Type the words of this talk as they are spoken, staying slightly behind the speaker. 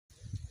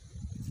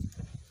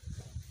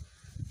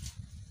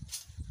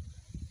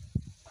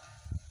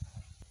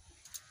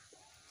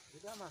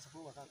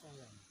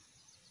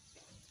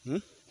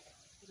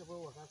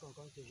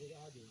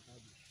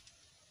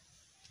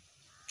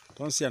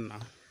Don't see it now.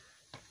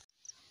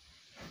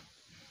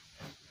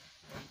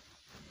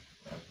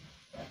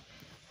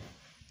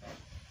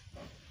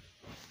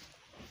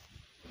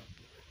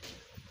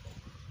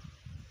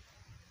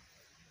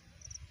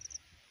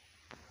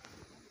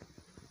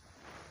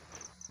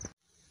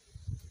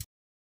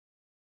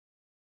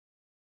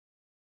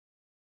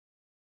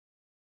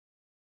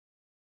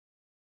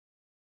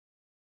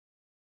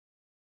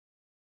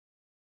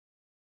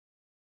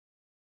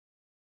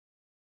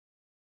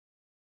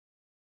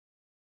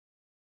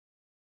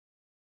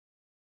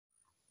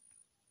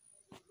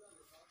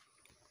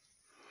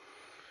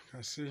 You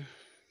can see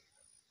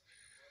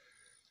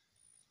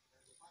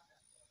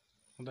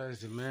that is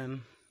the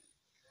main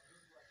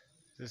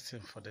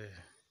thing for the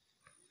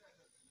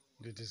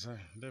design.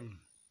 Then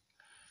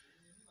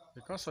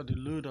because of the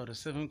load of the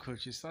 7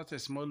 coach, it's not a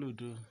small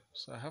load,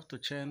 so I have to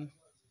chain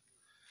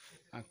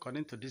and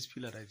connect to this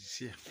pillar that is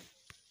here.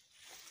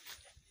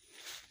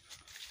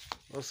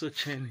 Also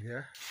chain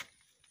here,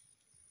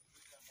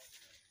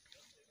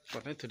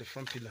 connect to the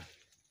front pillar.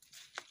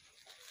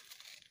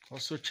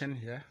 Also chain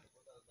here,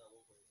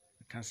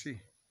 you can see,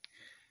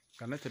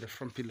 connect to the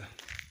front pillar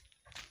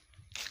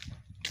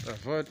to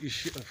avoid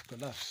issue of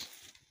collapse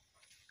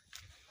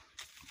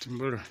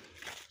tomorrow.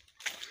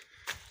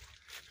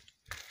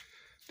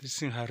 This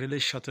thing has really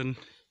shortened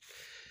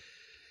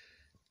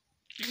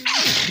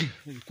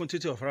the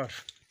quantity of rod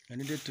I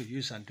needed to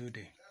use and do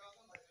the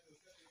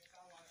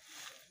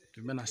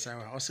main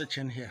assembly. Also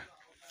chain here.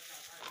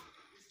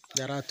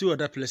 There are 2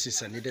 other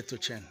places I needed to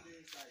chain.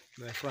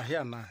 From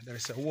here now, there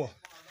is a wall.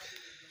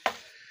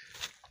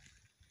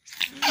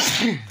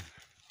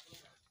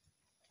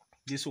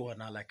 This wall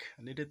now, like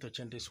I needed to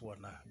chain this wall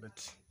now,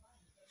 but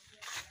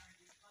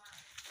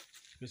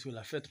it will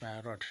affect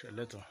my rod a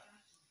little.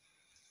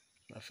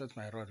 Affect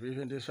my rod.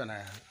 Even this one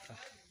I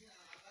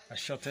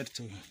shorted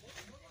to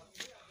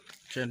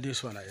chain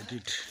this one I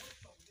did.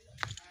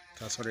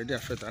 That's already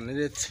affected. I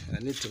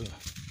need to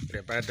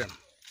repair them.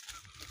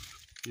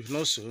 If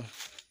not so,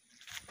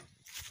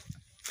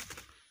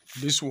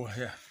 this wall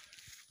here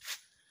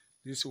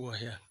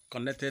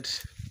connected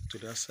to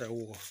the outside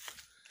wall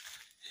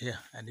here,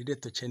 I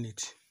needed to chain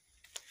it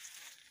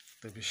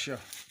to be sure,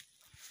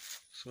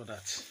 so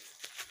that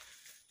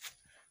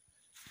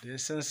the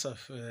essence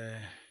of the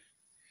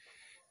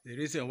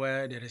reason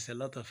why there is a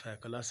lot of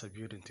collapse of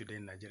building today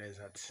in Nigeria is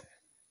that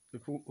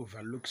people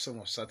overlook some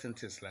of certain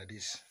things like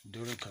this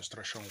during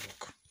construction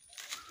work.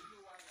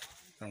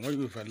 And when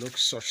you overlook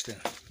such thing,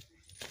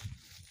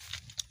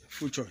 in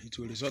future it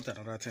will result in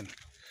another thing.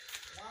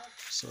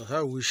 So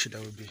I wish there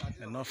will be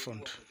enough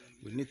fund.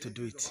 We need to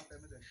do it.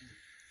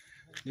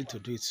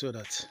 So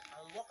that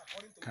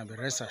can be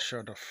rest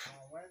assured of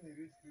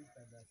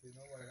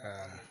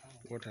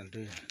what I'm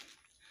doing.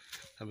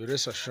 Can be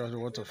rest assured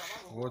of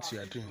what you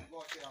are doing.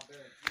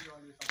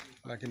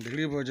 Like in the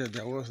real budget,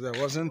 there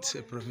wasn't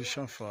a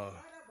provision for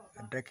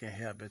a decking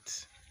here,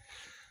 but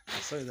I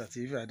saw that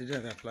if I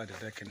didn't apply the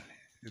decking,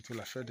 it will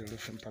affect the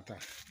roofing pattern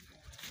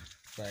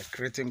by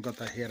creating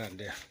gutter here and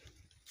there,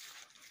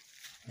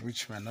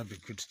 which might not be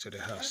good to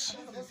the house.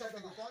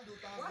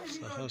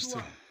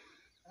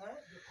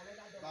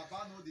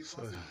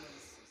 So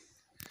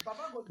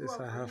this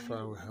I have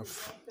we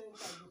have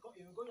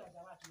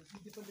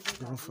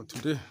done for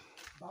today.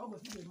 Baba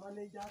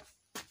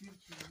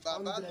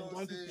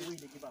don't say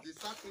the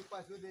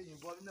sacrifice where they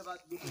involve never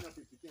looking at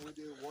the thing where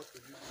they want to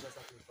do the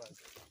sacrifice.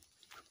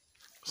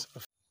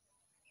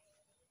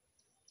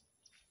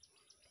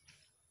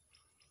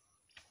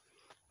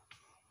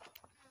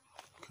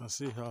 You can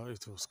see how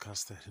it was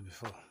casted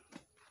before.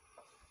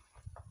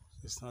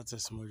 It's not a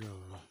small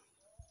job.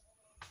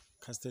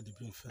 Casted the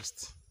beam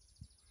first,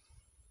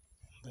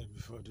 then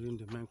before doing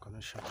the main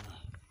connection.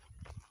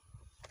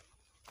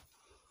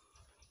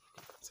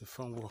 It's a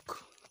formwork.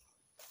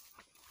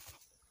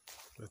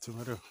 But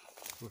tomorrow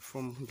we'll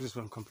form this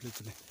one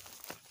completely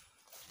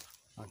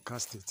and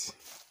cast it.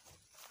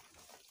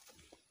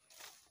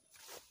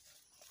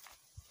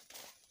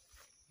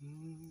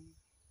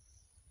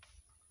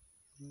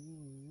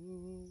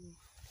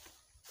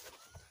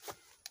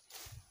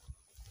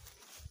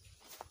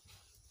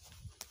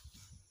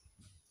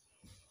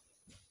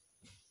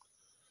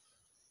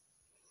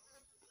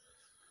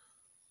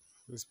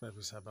 This pipe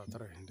is about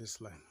 3 in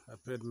this line. I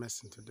paid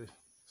mason today,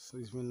 so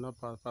it's been not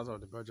part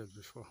of the budget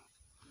before.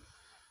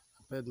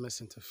 I paid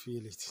mason to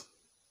fill it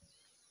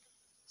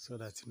so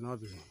that it will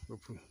not be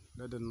open.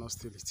 Let them not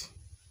steal it.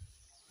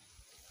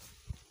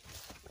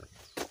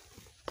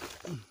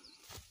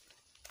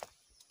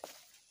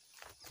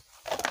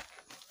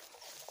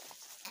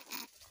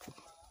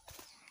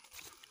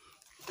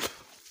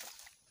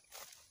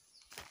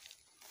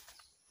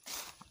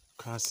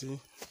 Can see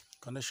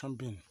connection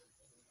bin.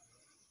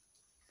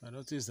 I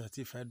noticed that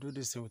if I do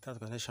this thing without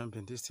connection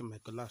bin, this thing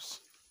might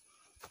collapse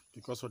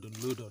because of the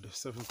load of the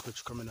 7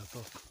 coach coming on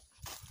top.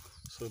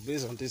 So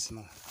based on this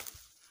now,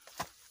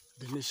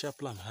 the initial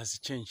plan has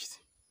changed.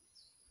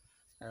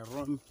 I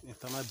run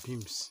internal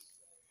beams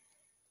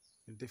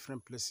in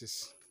different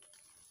places.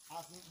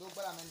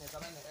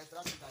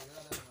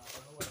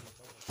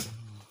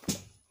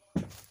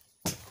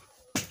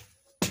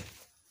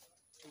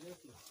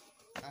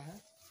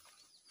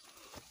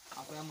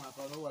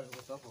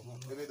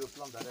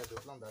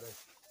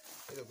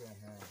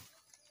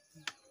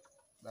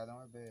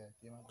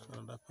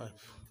 Another pipe.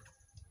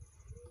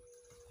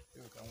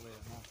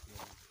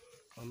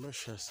 I'm not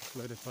sure,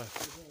 supply the pipe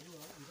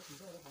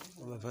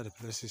all over the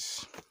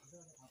places.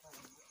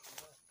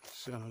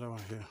 See another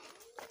one here.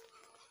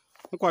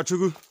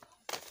 Ugochukwu.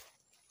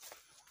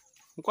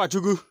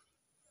 Ugochukwu.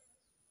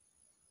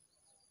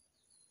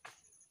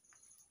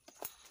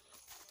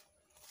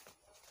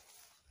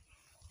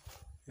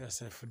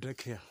 Yes, a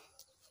deck here.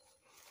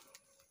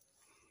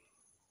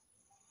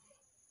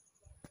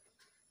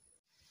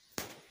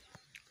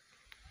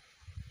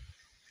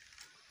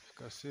 You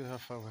can see how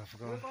far we have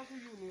gone.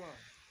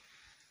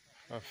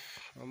 I've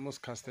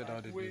almost casted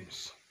out the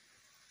beams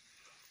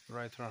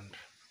right round.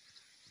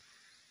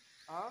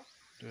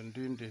 Then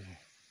doing the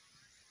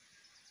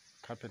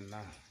capping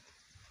now.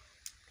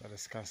 But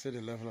as you can see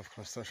the level of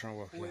construction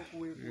work here.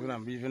 Even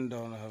I'm even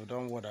done. I have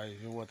done what I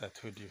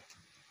told you. You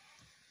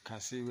can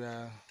see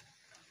where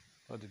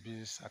all the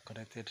beams are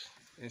connected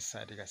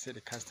inside. You can see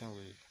the casting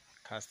we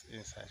cast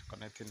inside,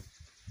 connecting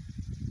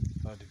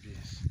all the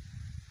beams.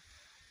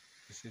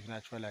 It's even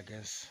actually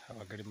against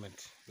our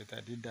agreement, but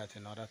I did that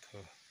in order to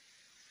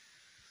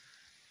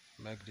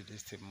make the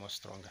system more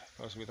stronger.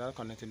 Because without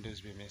connecting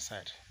those beams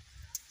inside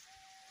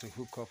to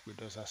hook up with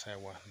those outside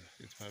one,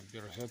 it might be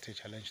result a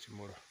challenge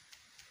tomorrow.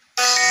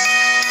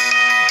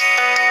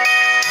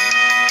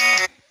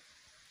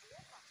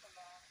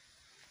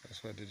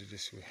 That's why I did it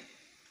this way.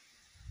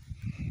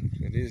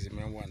 So this is the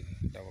main one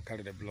that will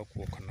carry the block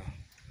work now.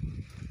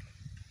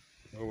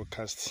 Now we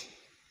cast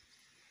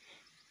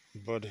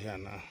board here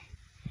now.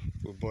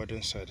 We board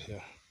inside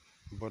here.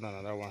 Board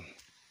another one.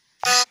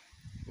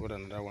 Board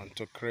another one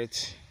to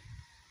create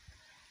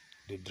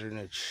the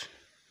drainage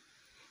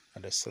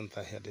at the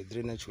center here. The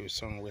drainage will be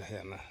somewhere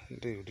here now.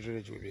 The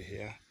drainage will be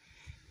here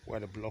where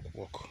the block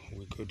work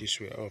will go this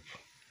way up.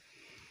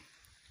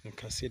 You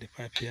can see the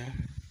pipe here.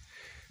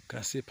 You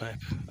can see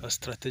pipe, a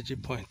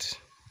strategic point.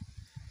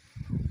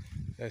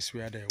 That's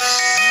where they work.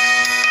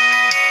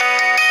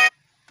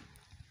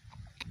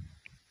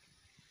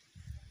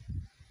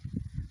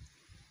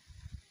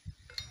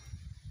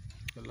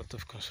 A lot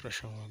of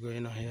construction work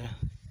going on here.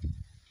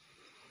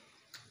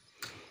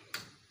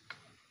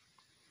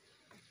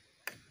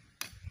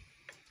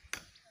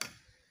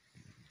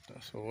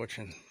 Thanks for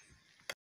watching.